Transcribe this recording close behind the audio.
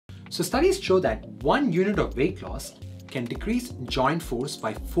So studies show that 1 unit of weight loss can decrease joint force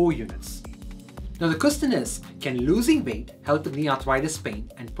by 4 units. Now the question is, can losing weight help with knee arthritis pain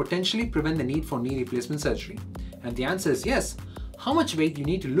and potentially prevent the need for knee replacement surgery? And the answer is yes. How much weight you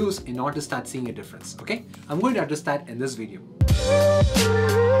need to lose in order to start seeing a difference, okay? I'm going to address that in this video.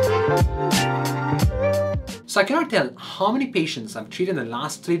 So I cannot tell how many patients I've treated in the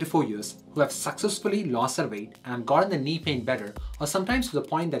last 3 to 4 years who have successfully lost their weight and have gotten the knee pain better, or sometimes to the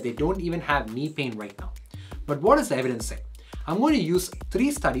point that they don't even have knee pain right now. But what does the evidence say? I'm going to use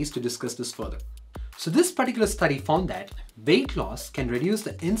 3 studies to discuss this further. So this particular study found that weight loss can reduce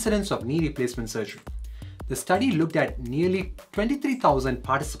the incidence of knee replacement surgery. The study looked at nearly 23,000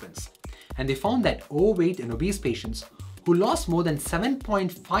 participants, and they found that overweight and obese patients who lost more than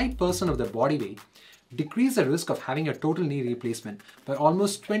 7.5% of their body weight decreased the risk of having a total knee replacement by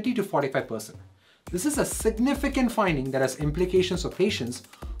almost 20 to 45%. This is a significant finding that has implications for patients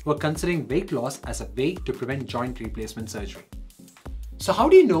who are considering weight loss as a way to prevent joint replacement surgery. So how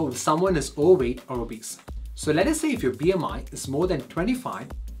do you know if someone is overweight or obese? So let us say if your BMI is more than 25,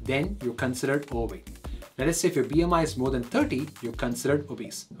 then you're considered overweight. Let us say if your BMI is more than 30, you're considered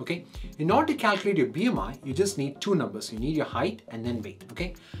obese, okay? In order to calculate your BMI, you just need 2 numbers. You need your height and then weight,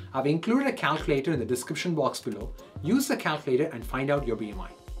 okay? I've included a calculator in the description box below. Use the calculator and find out your BMI.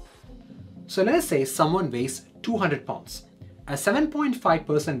 So let us say someone weighs 200 pounds. A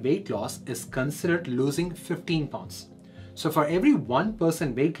 7.5% weight loss is considered losing 15 pounds. So for every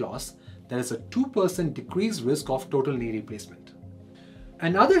 1% weight loss, there is a 2% decreased risk of total knee replacement.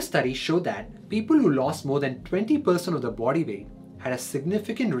 Another study showed that people who lost more than 20% of their body weight had a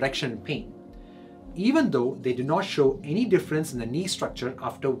significant reduction in pain, even though they did not show any difference in the knee structure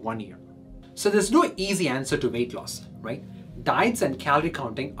after 1 year. So there's no easy answer to weight loss, right? Diets and calorie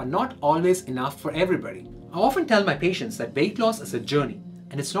counting are not always enough for everybody. I often tell my patients that weight loss is a journey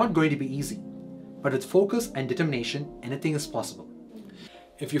and it's not going to be easy. But with focus and determination, anything is possible.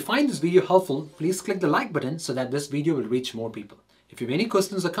 If you find this video helpful, please click the like button so that this video will reach more people. If you have any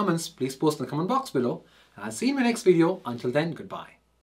questions or comments, please post in the comment box below. And I'll see you in my next video. Until then, goodbye.